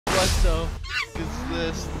the is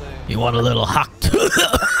this thing? You want a little hot?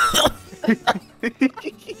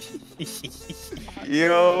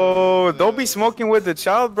 Yo, don't be smoking with the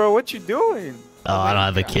child, bro. What you doing? Oh, I don't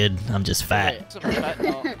have a kid. I'm just fat.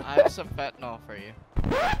 I have some fentanyl for you.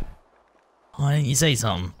 Why didn't you say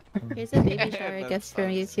something? Here's a baby shower gift from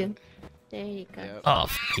you too. There you go. Yep. Oh,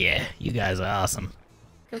 yeah. You guys are awesome.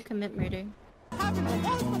 Go commit murder.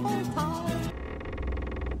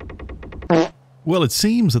 Well, it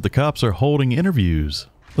seems that the cops are holding interviews.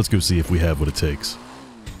 Let's go see if we have what it takes.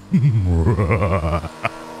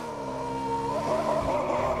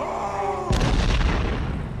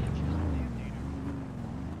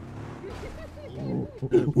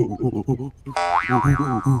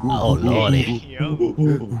 Oh, lordy.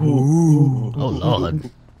 Oh, Lord.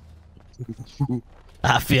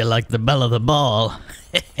 I feel like the belle of the ball.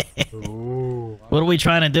 What are we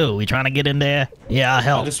trying to do? We trying to get in there? Yeah, I'll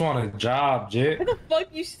help. I just want a job, Jit. Why the fuck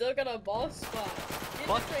you still got a boss spot?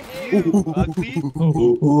 Fuck you, ugly.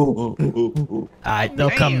 Alright, they'll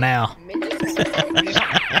come now.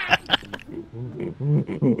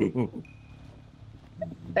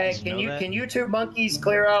 Hey, can you two monkeys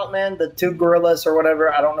clear out, man? The two gorillas or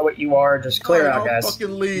whatever. I don't know what you are. Just clear out, guys.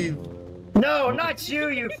 Fucking leave. No, not you,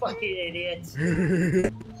 you fucking idiots. Yeah,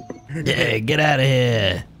 get out of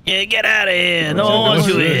here. Yeah, get out of here. No one wants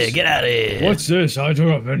you here. Get out of here. What's this? I took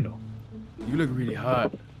a fentanyl. You look really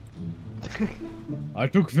hot. I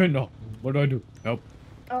took fentanyl. What do I do? Help.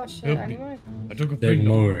 Oh shit, Help I me. need more. I took a Take fentanyl.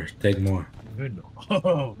 more. Take more.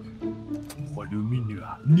 Fentanyl. What do you mean,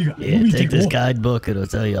 nigga? Yeah, take this guidebook. It'll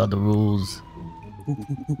tell you all the rules.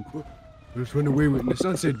 Just run away with the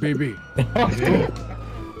sunset, baby.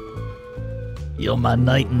 You're my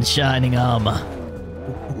knight in shining armor.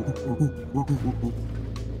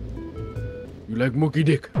 You like monkey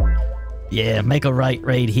dick? Yeah, make a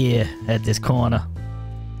right here at this corner.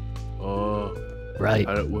 Right.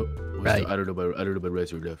 I don't, Right. I don't know about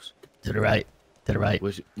rights or lefts. To the right. To the right.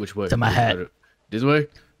 Which way? To my hat. This way?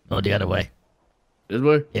 No, the other way. This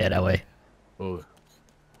way? Yeah, that way. Oh.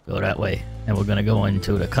 Go that way. And we're gonna go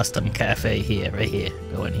into the custom cafe here, right here.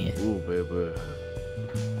 Go in here. Ooh, baby.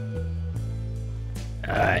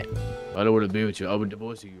 Alright. I don't want to be with you. I would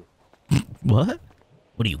divorce you. What?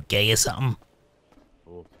 What are you, gay or something?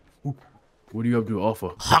 Oh. What do you have to offer?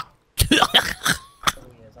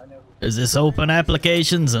 Is this open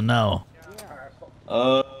applications or no?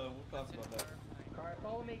 Alright,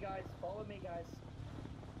 follow me, guys. Follow me, guys.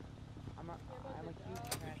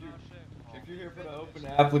 If you're here for the open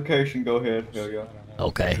application, go ahead. Hell yeah.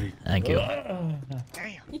 Okay, thank you. Damn.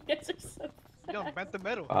 You guys are so Yo, bent the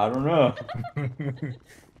middle. I don't know.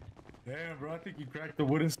 Damn, bro, I think you cracked the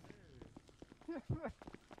wooden. Watch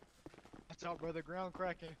out, brother. Ground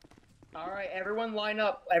cracking. Alright, everyone line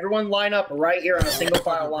up. Everyone line up right here on a single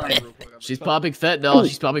file line. She's popping fentanyl.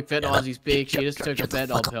 She's popping fentanyl as we speak. She just took a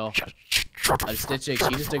fentanyl pill. I'm stitching. She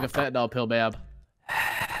just took a fentanyl pill, babe.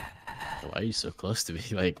 Why are you so close to me?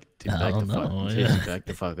 Like, dude, back the fuck. Dude, back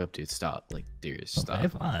the fuck up, dude. Stop. Like, dude, stop. Okay,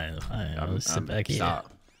 fine. I'll just sit back here.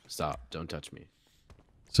 Stop. Stop. Don't touch me.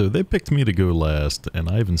 So they picked me to go last, and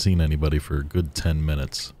I haven't seen anybody for a good 10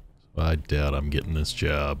 minutes. I doubt I'm getting this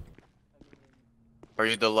job. Are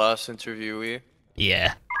you the last interviewee?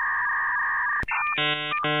 Yeah.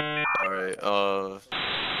 Alright, Alright.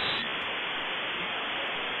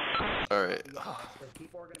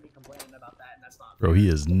 People are gonna be complaining about that, and that's not. Bro, he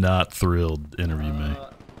is not thrilled to interview me.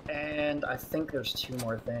 And I think there's two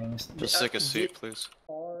more things. Just take a seat, please.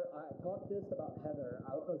 I talked this about Heather. I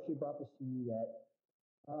don't know if she brought this to you yet.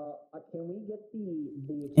 Can we get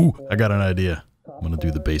the Ooh, I got an idea. I'm gonna do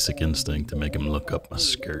the basic instinct to make him look up my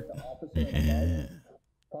skirt. Yeah.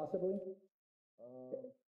 Possibly.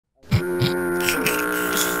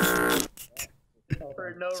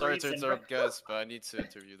 For no Sorry to reason. interrupt, guys, but I need to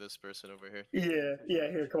interview this person over here. Yeah,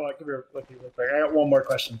 here, come on, come here, look real quick. I got one more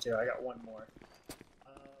question too. I got one more.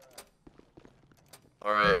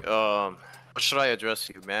 Alright, what should I address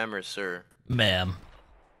you, ma'am or sir? Ma'am.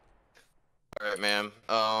 Alright, ma'am.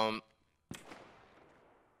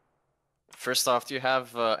 First off, do you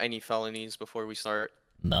have any felonies before we start?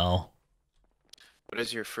 No. What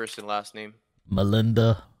is your first and last name?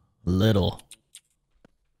 Melinda Little.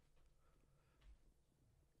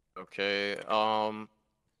 Okay, do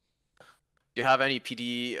you have any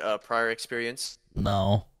PD prior experience?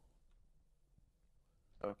 No.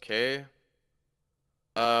 Okay.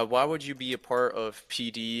 Why would you be a part of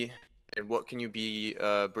PD, and what can you be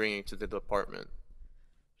bringing to the department?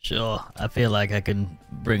 Sure. I feel like I can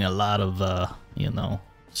bring a lot of, you know,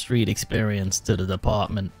 street experience to the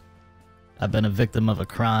department. I've been a victim of a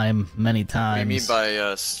crime many times. What do you mean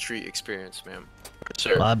by street experience, ma'am?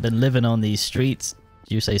 Sir. Well, I've been living on these streets.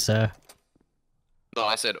 Did you say sir? No,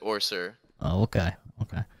 I said or sir. Oh, okay.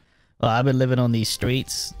 Okay. Well, I've been living on these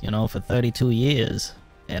streets, you know, for 32 years.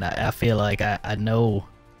 And I feel like I know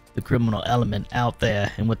the criminal element out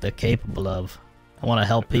there and what they're capable of. I want to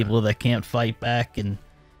help people that can't fight back and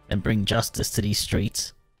bring justice to these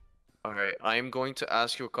streets. Alright, I am going to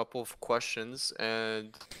ask you a couple of questions,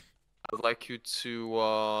 and I'd like you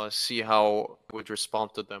to see how you would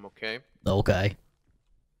respond to them, okay? Okay.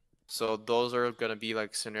 So those are gonna be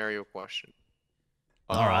like scenario questions.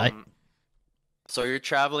 Alright. So you're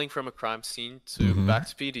traveling from a crime scene to back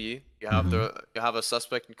to PD. You have you have a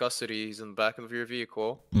suspect in custody. He's in the back of your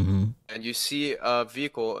vehicle, and you see a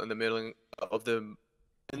vehicle in the middle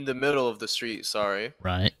of the street. Sorry.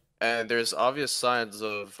 Right. And there's obvious signs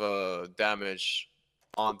of damage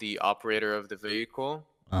on the operator of the vehicle.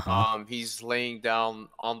 He's laying down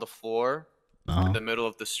on the floor in the middle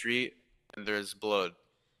of the street, and there's blood.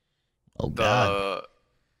 Oh God.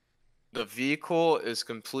 The vehicle is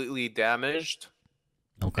completely damaged.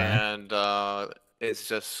 Okay. And it's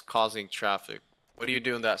just causing traffic. What do you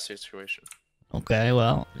do in that situation? Okay,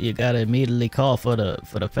 well, you gotta immediately call for the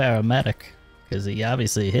paramedic, because he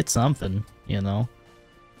obviously hit something, you know.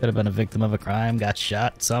 Could have been a victim of a crime, got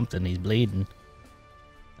shot, something, he's bleeding.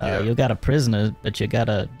 You got a prisoner, but you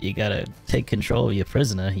gotta take control of your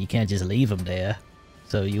prisoner. You can't just leave him there.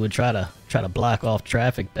 So you would try to block off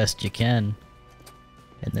traffic best you can.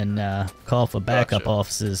 And then call for backup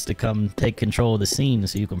officers to come take control of the scene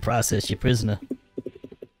so you can process your prisoner.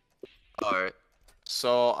 Alright.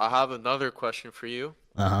 So I have another question for you.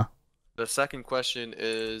 Uh-huh. The second question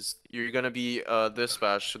is, you're gonna be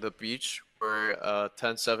dispatched to the beach where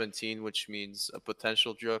 1017, which means a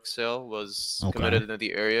potential drug sale, was committed in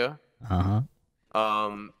the area.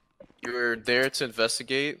 You're there to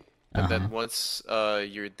investigate, and then once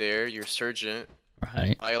you're there, your sergeant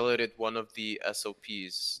violated one of the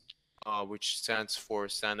SOPs, which stands for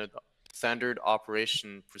standard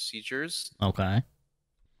operation procedures. Okay.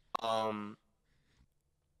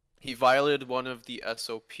 He violated one of the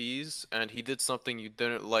SOPs, and he did something you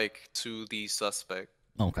didn't like to the suspect.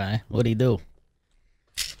 Okay. What'd he do?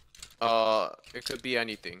 It could be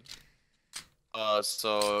anything.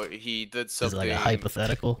 So he did something. Is it like a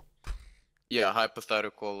hypothetical? Yeah,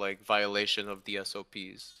 hypothetical, like violation of the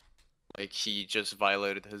SOPs. Like he just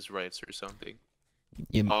violated his rights or something.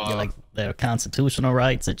 You like their constitutional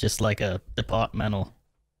rights, or just like a departmental?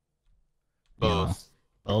 Both. You know?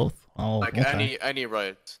 Both? Oh, like okay. any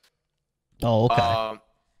right. Oh, okay.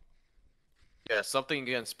 Yeah, something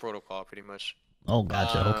against protocol, pretty much. Oh,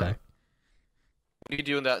 gotcha. Okay. What do you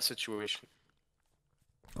do in that situation?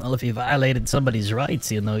 Well, if you violated somebody's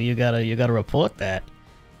rights, you know, you gotta report that.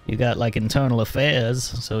 You got like internal affairs,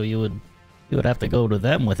 so you would have to go to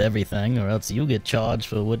them with everything, or else you get charged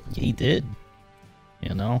for what he did.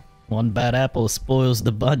 You know, one bad apple spoils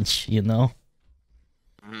the bunch. You know.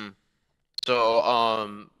 So,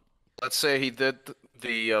 let's say he did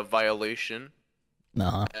the violation,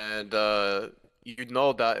 and you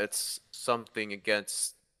know that it's something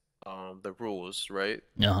against the rules, right?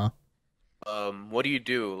 What do you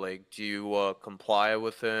do? Like, do you comply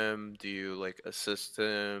with him? Do you like assist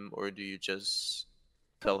him, or do you just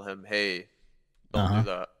tell him, "Hey, don't do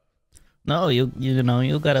that"? No, you know,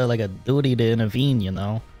 you gotta like a duty to intervene. You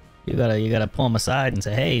know, you gotta pull him aside and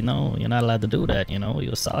say, "Hey, no, you're not allowed to do that." You know,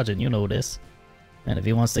 you're a sergeant, you know this. And if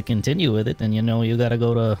he wants to continue with it, then you know you gotta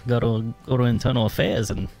go to internal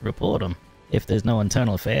affairs and report him. If there's no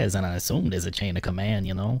internal affairs, then I assume there's a chain of command.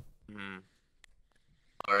 You know.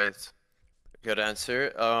 All right. Good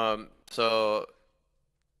answer. So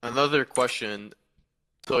another question.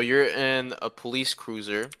 So you're in a police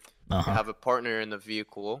cruiser. You have a partner in the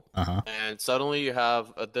vehicle, and suddenly you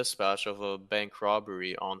have a dispatch of a bank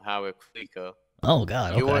robbery on Highway Klika. Oh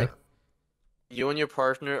God. Okay. You and your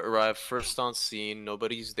partner arrive first on scene.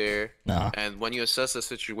 Nobody's there, and when you assess the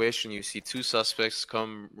situation, you see two suspects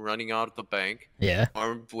come running out of the bank. Yeah.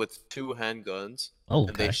 Armed with two handguns. Oh,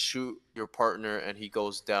 and they shoot your partner, and he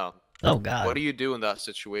goes down. Oh God. What do you do in that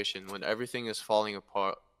situation when everything is falling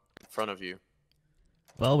apart in front of you?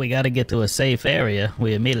 Well, we gotta get to a safe area.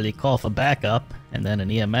 We immediately call for backup, and then an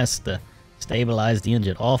EMS to stabilize the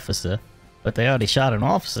injured officer. But they already shot an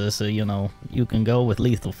officer, so you know you can go with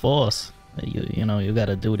lethal force. You know you got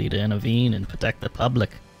a duty to intervene and protect the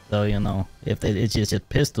public. So you know if it's just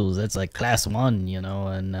pistols, that's like class 1. You know,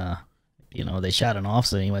 and you know they shot an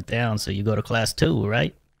officer and he went down, so you go to class 2,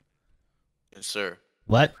 right? Yes, sir.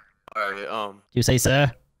 What? Alright, You say,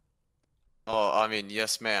 sir? Oh, I mean,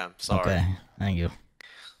 yes, ma'am. Sorry. Okay, thank you.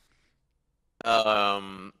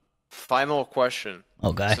 Final question.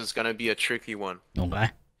 Okay. This is gonna be a tricky one. Okay.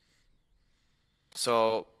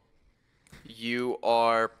 So, you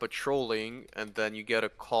are patrolling, and then you get a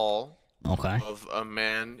call. Okay. Of a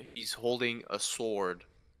man. He's holding a sword.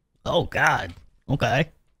 Oh God. Okay.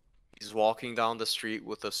 He's walking down the street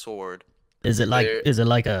with a sword. Is it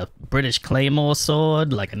like a British claymore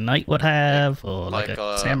sword, like a knight would have, or like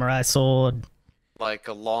a samurai sword? Like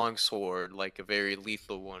a long sword, like a very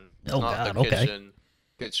lethal one. It's Oh not God. the Okay.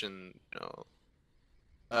 kitchen, you know.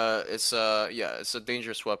 It's a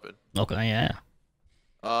dangerous weapon. Okay.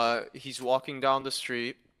 Yeah. He's walking down the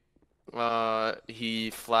street. He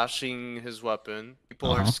flashing his weapon.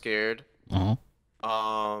 People are scared.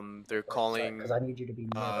 They're calling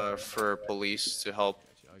for police to help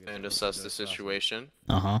and assess the situation.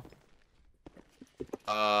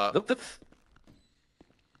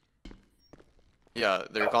 Yeah,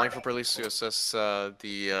 they're calling for police to assess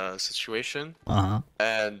the situation.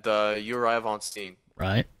 And you arrive on scene.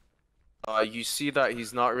 Right. You see that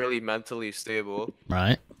he's not really mentally stable.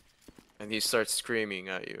 Right. And he starts screaming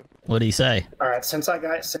at you. What do he say? All right, since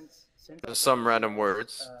some random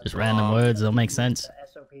words. Just random words. Don't make sense.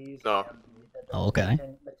 No. Oh, okay.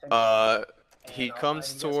 He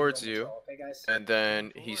comes towards you, and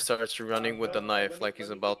then he starts running with the knife like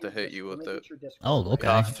he's about to hit you with it. Oh, okay.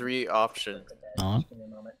 You have 3 options. You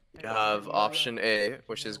have option A,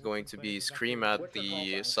 which is going to be scream at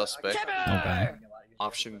the suspect. Okay.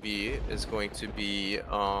 Option B is going to be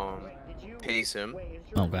tase him.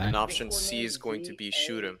 Okay. And option C is going to be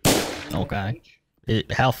shoot him. Okay.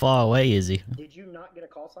 How far away is he? Did you not get a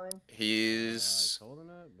call sign? He's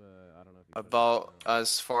about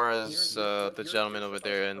as far as the gentleman over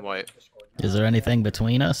there in white. Is there anything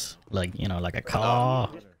between us? Like, you know, like a car?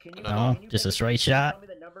 No? Just a straight shot?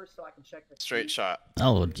 Straight shot.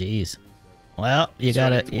 Oh, jeez. Well, you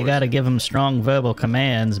gotta give him strong verbal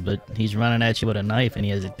commands, but he's running at you with a knife and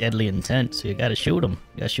he has a deadly intent, so you gotta shoot him.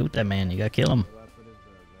 You gotta shoot that man. You gotta kill him.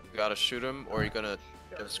 You gotta shoot him, or you're gonna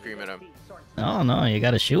scream at him. No, you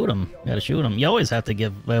gotta shoot him. You gotta shoot him. You always have to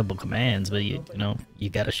give verbal commands, but you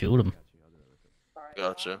gotta shoot him.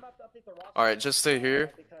 Gotcha. Alright, just stay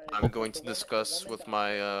here. I'm going to discuss with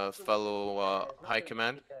my fellow high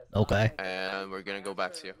command. Okay. And we're gonna go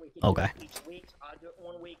back to you. Okay.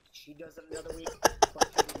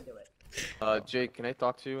 Jake, can I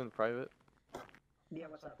talk to you in private? Yeah,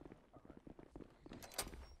 what's up?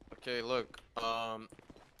 Okay, look, I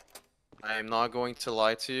am not going to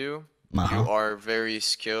lie to you. You Uh-huh. are very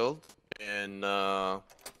skilled in,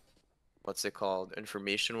 what's it called,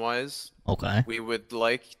 information-wise. Okay. We would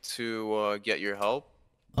like to get your help.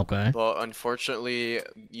 Okay. But unfortunately,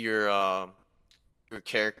 your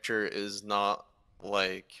character is not,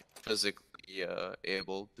 like, physically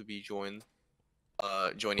able to be joining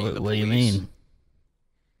the police. What do you mean?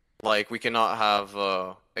 Like, we cannot have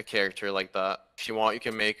a character like that. If you want, you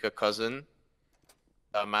can make a cousin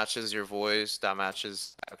that matches your voice, that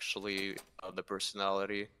matches actually the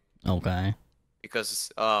personality. Okay.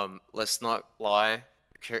 Because let's not lie,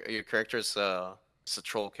 your character is a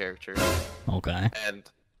troll character. Okay. And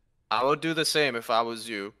I would do the same if I was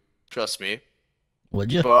you. Trust me.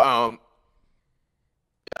 Would you? But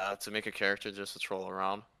yeah, to make a character just to troll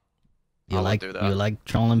around. You I would like do that. you like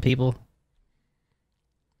trolling people?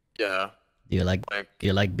 Yeah. Do you like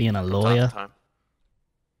being a from time to lawyer? time.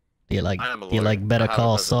 Do you like I am a do you lawyer. like Better I have a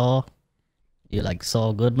Call cousin. Saul? You like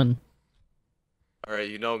Saul Goodman? Alright,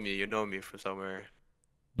 you know me from somewhere.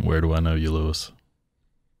 Where do I know you, Lewis?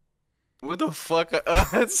 What the fuck?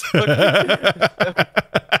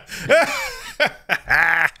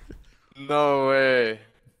 No way.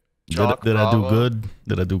 Did I do JockBravo, good?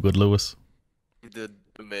 Did I do good, Lewis? You did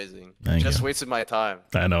amazing. Thank Just you. wasted my time.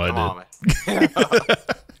 I know Come I on, man.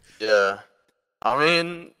 Yeah. I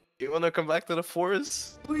mean, you wanna come back to the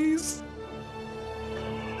forest, please?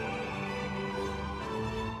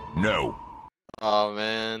 No. Oh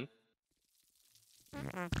man.